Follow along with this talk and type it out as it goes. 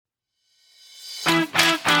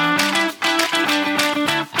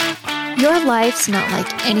Your life's not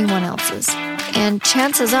like anyone else's, and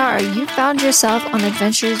chances are you found yourself on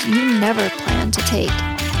adventures you never planned to take.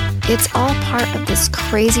 It's all part of this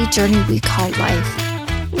crazy journey we call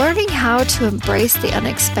life. Learning how to embrace the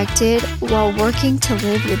unexpected while working to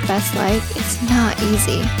live your best life is not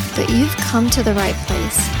easy, but you've come to the right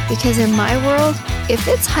place. Because in my world, if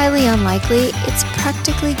it's highly unlikely, it's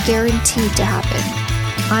practically guaranteed to happen.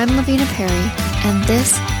 I'm Lavina Perry, and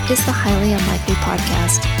this is the Highly Unlikely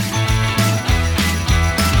Podcast.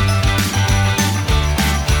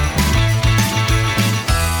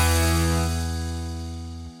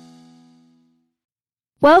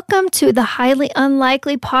 Welcome to the Highly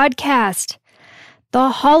Unlikely Podcast. The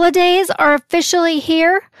holidays are officially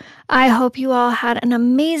here. I hope you all had an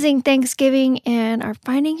amazing Thanksgiving and are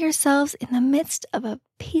finding yourselves in the midst of a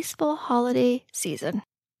peaceful holiday season.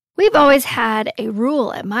 We've always had a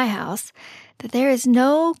rule at my house that there is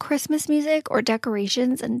no Christmas music or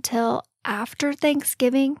decorations until after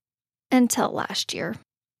Thanksgiving, until last year.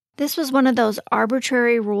 This was one of those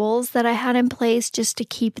arbitrary rules that I had in place just to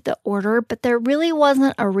keep the order, but there really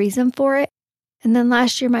wasn't a reason for it. And then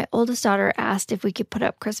last year, my oldest daughter asked if we could put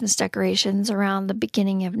up Christmas decorations around the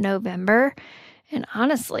beginning of November. And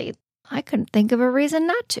honestly, I couldn't think of a reason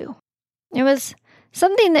not to. It was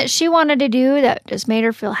something that she wanted to do that just made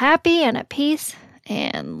her feel happy and at peace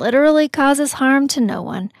and literally causes harm to no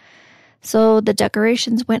one. So the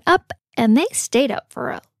decorations went up and they stayed up for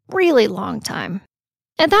a really long time.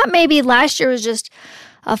 I thought maybe last year was just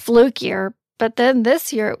a fluke year, but then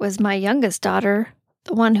this year it was my youngest daughter,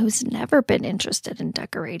 the one who's never been interested in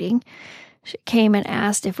decorating. She came and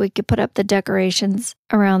asked if we could put up the decorations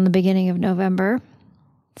around the beginning of November.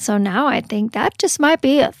 So now I think that just might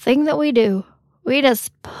be a thing that we do. We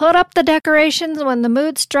just put up the decorations when the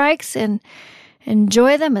mood strikes and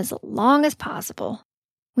enjoy them as long as possible.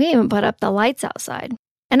 We even put up the lights outside.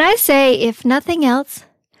 And I say, if nothing else,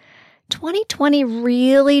 2020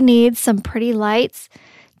 really needs some pretty lights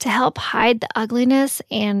to help hide the ugliness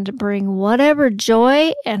and bring whatever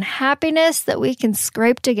joy and happiness that we can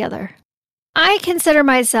scrape together. I consider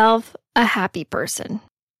myself a happy person.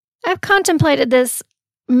 I've contemplated this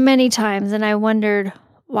many times and I wondered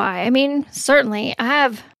why. I mean, certainly I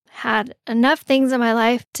have had enough things in my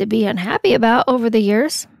life to be unhappy about over the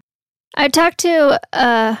years. I talked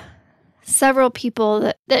to several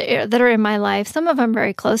people that are in my life, some of them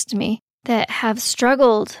very close to me, that have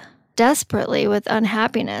struggled desperately with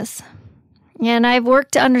unhappiness. And I've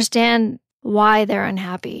worked to understand why they're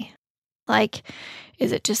unhappy. Like,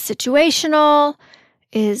 is it just situational?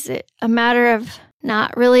 Is it a matter of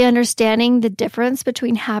not really understanding the difference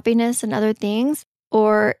between happiness and other things?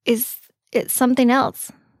 Or is it something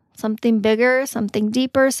else? Something bigger, something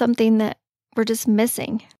deeper, something that we're just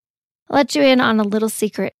missing? I'll let you in on a little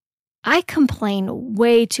secret. I complain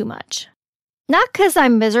way too much. Not because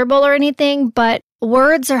I'm miserable or anything, but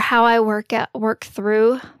words are how I work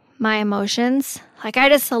through my emotions. Like I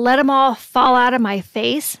just let them all fall out of my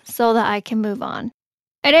face so that I can move on.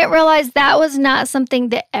 I didn't realize that was not something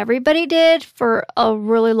that everybody did for a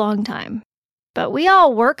really long time. But we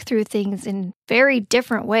all work through things in very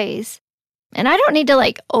different ways. And I don't need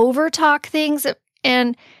to over talk things.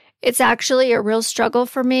 And it's actually a real struggle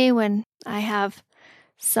for me when I have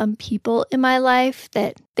some people in my life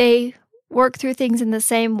that they work through things in the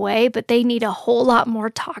same way, but they need a whole lot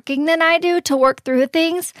more talking than I do to work through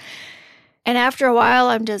things. And after a while,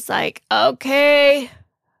 I'm just like, okay,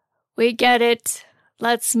 we get it.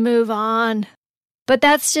 Let's move on. But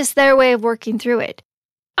that's just their way of working through it.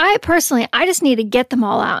 I just need to get them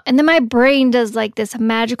all out. And then my brain does this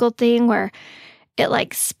magical thing where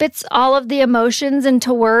it spits all of the emotions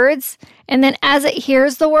into words. And then as it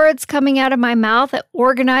hears the words coming out of my mouth, it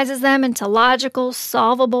organizes them into logical,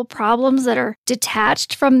 solvable problems that are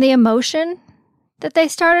detached from the emotion that they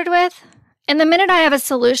started with. And the minute I have a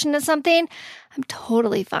solution to something, I'm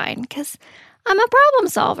totally fine because I'm a problem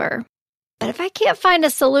solver. But if I can't find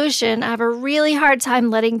a solution, I have a really hard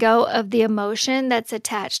time letting go of the emotion that's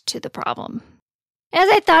attached to the problem. As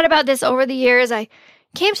I thought about this over the years, I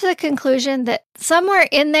came to the conclusion that somewhere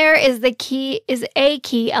in there is a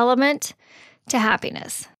key element to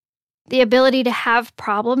happiness. The ability to have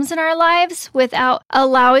problems in our lives without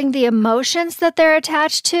allowing the emotions that they're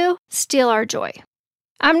attached to steal our joy.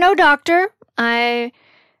 I'm no doctor. I'm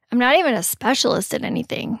not even a specialist in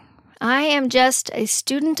anything. I am just a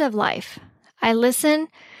student of life. I listen,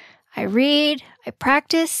 I read, I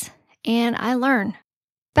practice, and I learn.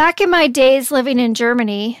 Back in my days living in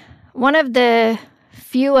Germany, one of the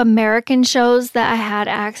few American shows that I had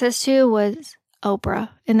access to was Oprah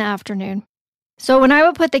in the afternoon. So when I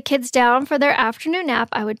would put the kids down for their afternoon nap,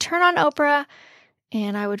 I would turn on Oprah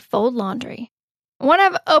and I would fold laundry. One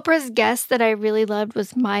of Oprah's guests that I really loved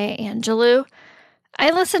was Maya Angelou.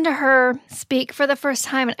 I listened to her speak for the first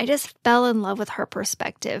time, and I just fell in love with her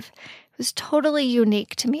perspective. It was totally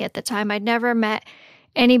unique to me at the time. I'd never met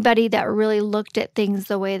anybody that really looked at things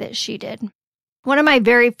the way that she did. One of my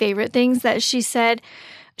very favorite things that she said,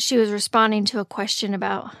 she was responding to a question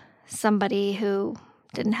about somebody who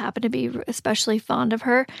didn't happen to be especially fond of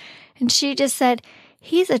her. And she just said,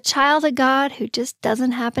 "He's a child of God who just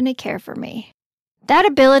doesn't happen to care for me." That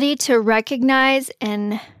ability to recognize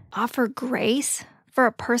and offer grace for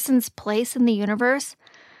a person's place in the universe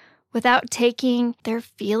without taking their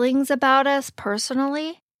feelings about us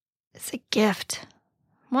personally is a gift.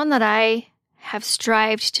 One that I have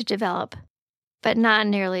strived to develop, but not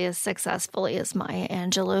nearly as successfully as Maya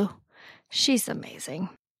Angelou. She's amazing.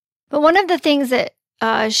 But one of the things that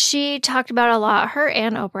she talked about a lot, her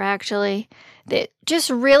and Oprah actually, that just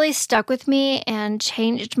really stuck with me and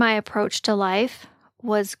changed my approach to life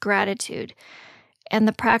was gratitude and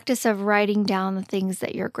the practice of writing down the things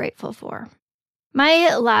that you're grateful for.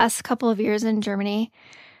 My last couple of years in Germany,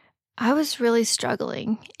 I was really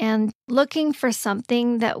struggling and looking for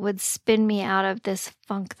something that would spin me out of this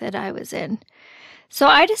funk that I was in. So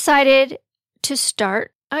I decided to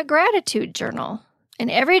start a gratitude journal. And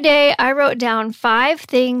every day I wrote down 5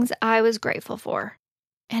 things I was grateful for.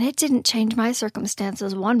 And it didn't change my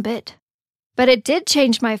circumstances one bit. But it did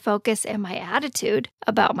change my focus and my attitude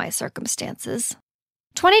about my circumstances.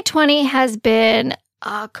 2020 has been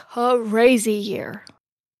a crazy year.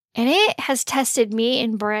 And it has tested me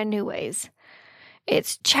in brand new ways.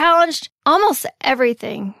 It's challenged almost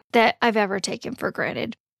everything that I've ever taken for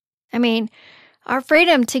granted. I mean, our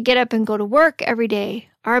freedom to get up and go to work every day,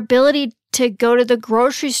 our ability to go to the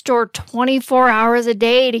grocery store 24 hours a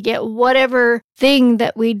day to get whatever thing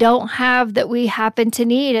that we don't have that we happen to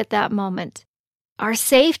need at that moment. Our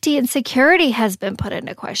safety and security has been put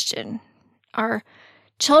into question. Our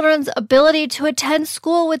children's ability to attend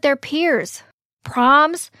school with their peers,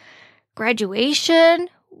 proms, graduation,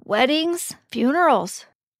 weddings, funerals,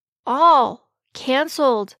 all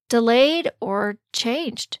canceled, delayed, or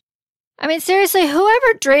changed. I mean, seriously,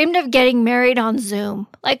 whoever dreamed of getting married on Zoom?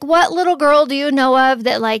 Like, what little girl do you know of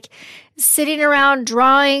that, sitting around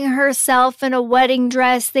drawing herself in a wedding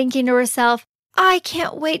dress, thinking to herself, I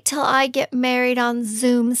can't wait till I get married on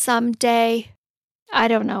Zoom someday? I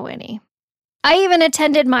don't know any. I even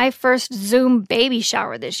attended my first Zoom baby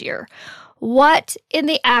shower this year. What in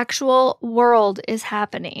the actual world is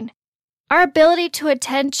happening? Our ability to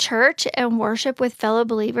attend church and worship with fellow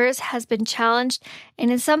believers has been challenged, and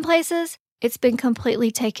in some places, it's been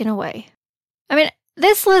completely taken away. I mean,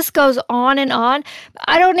 this list goes on and on, but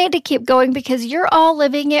I don't need to keep going because you're all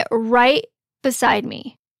living it right beside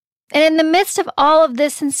me. And in the midst of all of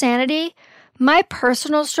this insanity, my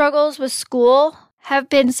personal struggles with school have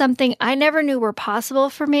been something I never knew were possible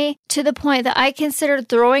for me, to the point that I considered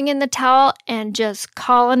throwing in the towel and just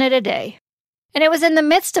calling it a day. And it was in the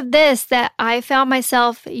midst of this that I found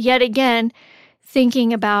myself yet again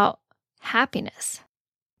thinking about happiness.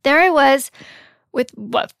 There I was with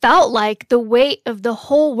what felt like the weight of the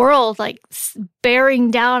whole world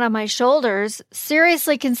bearing down on my shoulders,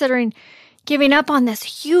 seriously considering giving up on this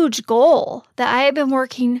huge goal that I had been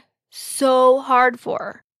working so hard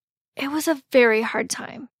for. It was a very hard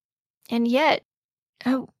time. And yet,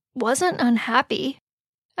 I wasn't unhappy.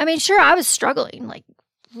 I mean, sure, I was struggling,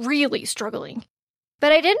 really struggling.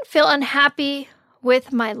 But I didn't feel unhappy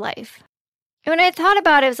with my life. And when I thought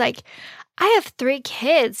about it, it was like, I have 3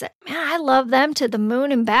 kids. Man, I love them to the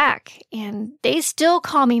moon and back. And they still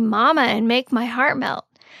call me mama and make my heart melt.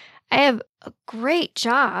 I have a great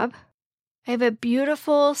job. I have a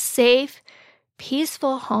beautiful, safe,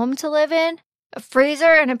 peaceful home to live in. A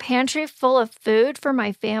freezer and a pantry full of food for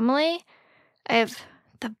my family. I have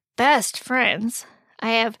the best friends.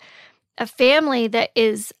 I have a family that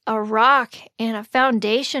is a rock and a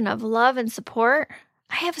foundation of love and support.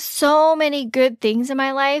 I have so many good things in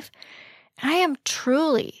my life. And I am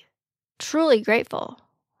truly, truly grateful.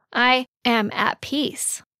 I am at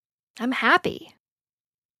peace. I'm happy.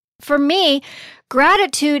 For me,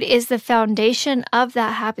 gratitude is the foundation of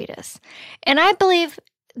that happiness. And I believe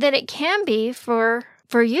that it can be for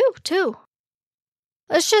you too.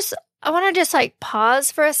 I want to just pause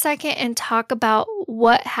for a second and talk about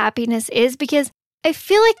what happiness is, because I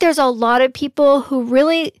feel like there's a lot of people who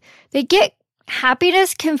they get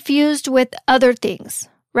happiness confused with other things,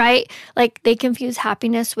 right? Like they confuse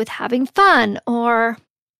happiness with having fun, or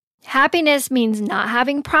happiness means not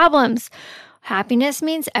having problems. Happiness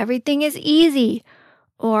means everything is easy,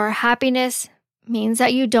 or happiness means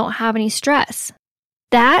that you don't have any stress.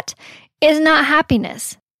 That is not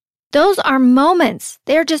happiness. Those are moments.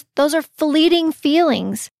 Those are fleeting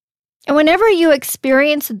feelings. And whenever you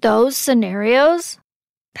experience those scenarios,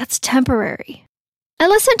 that's temporary. I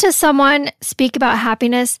listened to someone speak about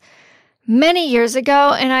happiness many years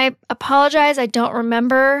ago, and I apologize, I don't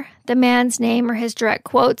remember the man's name or his direct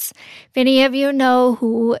quotes. If any of you know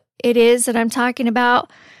who it is that I'm talking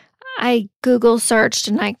about, I Google searched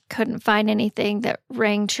and I couldn't find anything that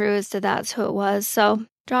rang true as to that's who it was. So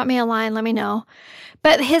drop me a line, let me know.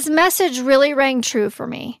 But his message really rang true for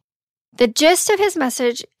me. The gist of his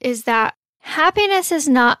message is that happiness is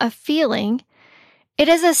not a feeling, it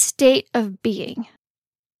is a state of being.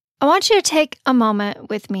 I want you to take a moment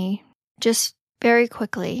with me, just very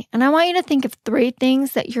quickly, and I want you to think of 3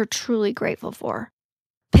 things that you're truly grateful for.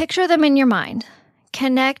 Picture them in your mind.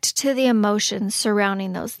 Connect to the emotions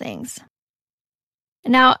surrounding those things.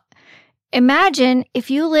 Now, imagine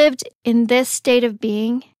if you lived in this state of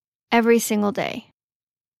being every single day.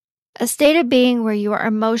 A state of being where you are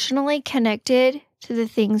emotionally connected to the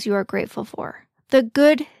things you are grateful for, the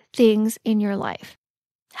good things in your life.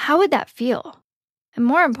 How would that feel? And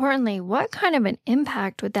more importantly, what kind of an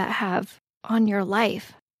impact would that have on your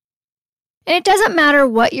life? And it doesn't matter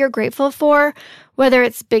what you're grateful for, whether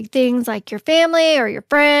it's big things like your family or your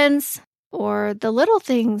friends, or the little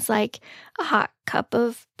things like a hot cup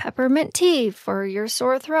of peppermint tea for your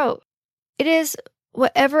sore throat. It is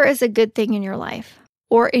whatever is a good thing in your life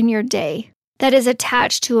or in your day that is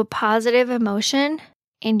attached to a positive emotion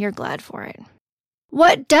and you're glad for it.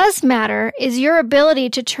 What does matter is your ability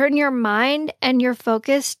to turn your mind and your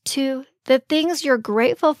focus to the things you're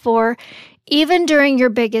grateful for, even during your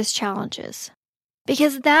biggest challenges.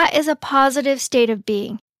 Because that is a positive state of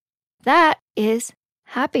being. That is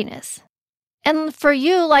happiness. And for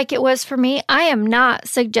you, like it was for me, I am not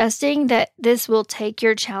suggesting that this will take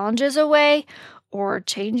your challenges away or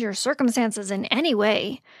change your circumstances in any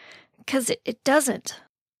way, because it doesn't.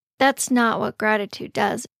 That's not what gratitude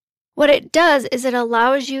does. What it does is it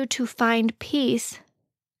allows you to find peace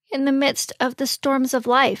in the midst of the storms of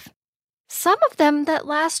life, some of them that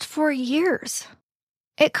last for years.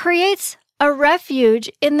 It creates a refuge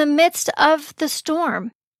in the midst of the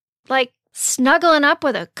storm, like snuggling up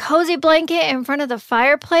with a cozy blanket in front of the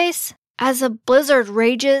fireplace as a blizzard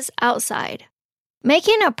rages outside.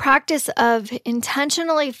 Making a practice of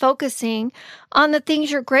intentionally focusing on the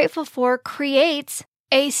things you're grateful for creates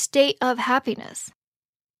a state of happiness.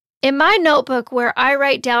 In my notebook where I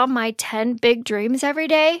write down my 10 big dreams every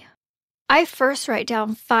day, I first write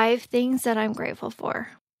down 5 things that I'm grateful for.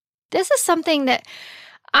 This is something that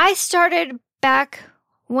I started back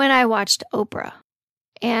when I watched Oprah.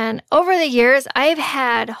 And over the years, I've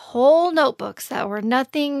had whole notebooks that were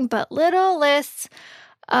nothing but little lists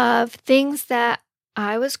of things that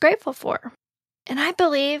I was grateful for. And I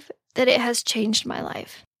believe that it has changed my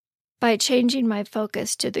life by changing my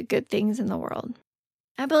focus to the good things in the world.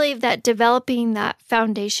 I believe that developing that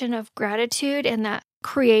foundation of gratitude and that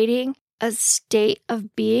creating a state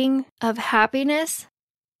of being, of happiness,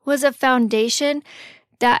 was a foundation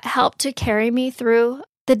that helped to carry me through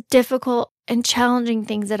the difficult and challenging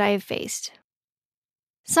things that I have faced.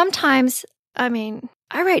 Sometimes, I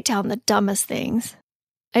write down the dumbest things.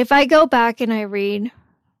 If I go back and I read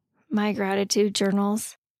my gratitude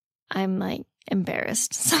journals, I'm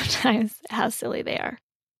embarrassed sometimes how silly they are.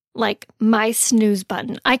 Like my snooze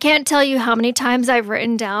button. I can't tell you how many times I've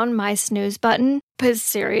written down my snooze button, but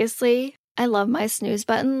seriously, I love my snooze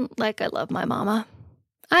button like I love my mama.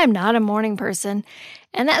 I'm not a morning person,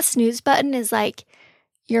 and that snooze button is like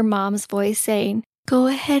your mom's voice saying, go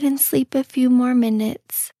ahead and sleep a few more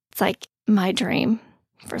minutes. It's like my dream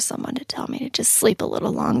for someone to tell me to just sleep a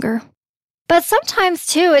little longer. But sometimes,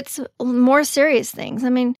 too, it's more serious things.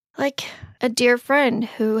 Like a dear friend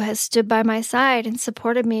who has stood by my side and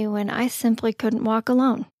supported me when I simply couldn't walk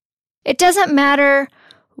alone. It doesn't matter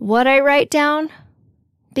what I write down,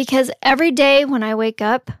 because every day when I wake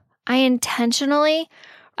up, I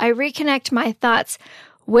reconnect my thoughts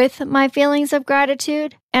with my feelings of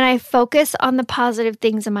gratitude, and I focus on the positive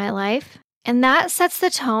things in my life, and that sets the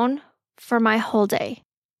tone for my whole day.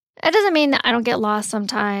 That doesn't mean that I don't get lost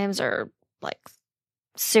sometimes or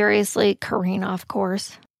seriously careen off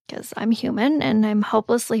course, because I'm human and I'm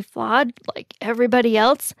hopelessly flawed like everybody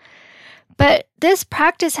else. But this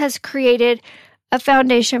practice has created a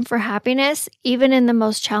foundation for happiness even in the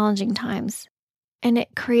most challenging times, and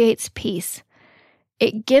it creates peace.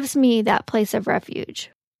 It gives me that place of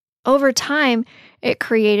refuge. Over time, it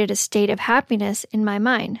created a state of happiness in my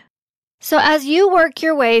mind. So as you work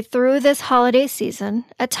your way through this holiday season,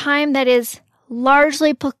 a time that is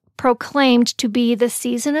largely proclaimed to be the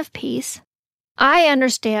season of peace, I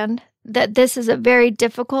understand that this is a very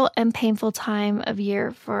difficult and painful time of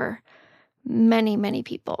year for many, many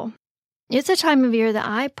people. It's a time of year that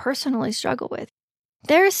I personally struggle with.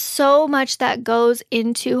 There's so much that goes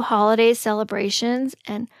into holiday celebrations,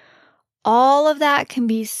 and all of that can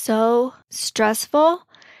be so stressful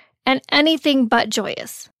and anything but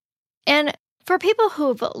joyous. And for people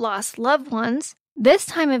who've lost loved ones, this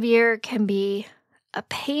time of year can be a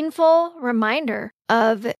painful reminder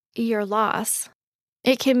of your loss.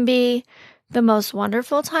 It can be the most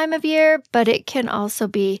wonderful time of year, but it can also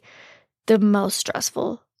be the most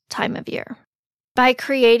stressful time of year. By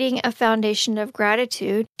creating a foundation of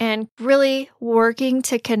gratitude and really working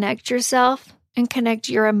to connect yourself and connect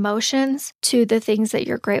your emotions to the things that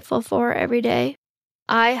you're grateful for every day,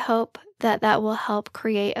 I hope that that will help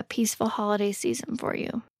create a peaceful holiday season for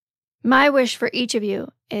you. My wish for each of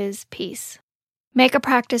you is peace. Make a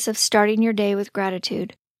practice of starting your day with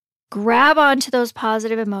gratitude. Grab onto those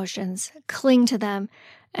positive emotions, cling to them,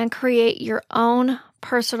 and create your own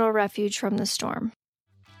personal refuge from the storm.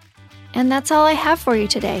 And that's all I have for you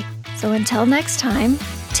today. So until next time,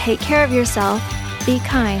 take care of yourself, be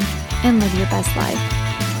kind, and live your best life.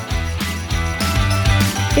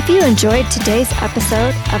 If you enjoyed today's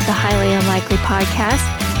episode of the Highly Unlikely Podcast,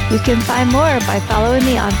 you can find more by following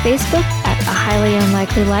me on Facebook at A Highly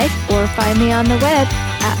Unlikely Life or find me on the web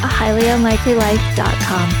at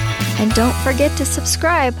ahighlyunlikelylife.com. And don't forget to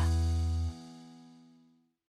subscribe.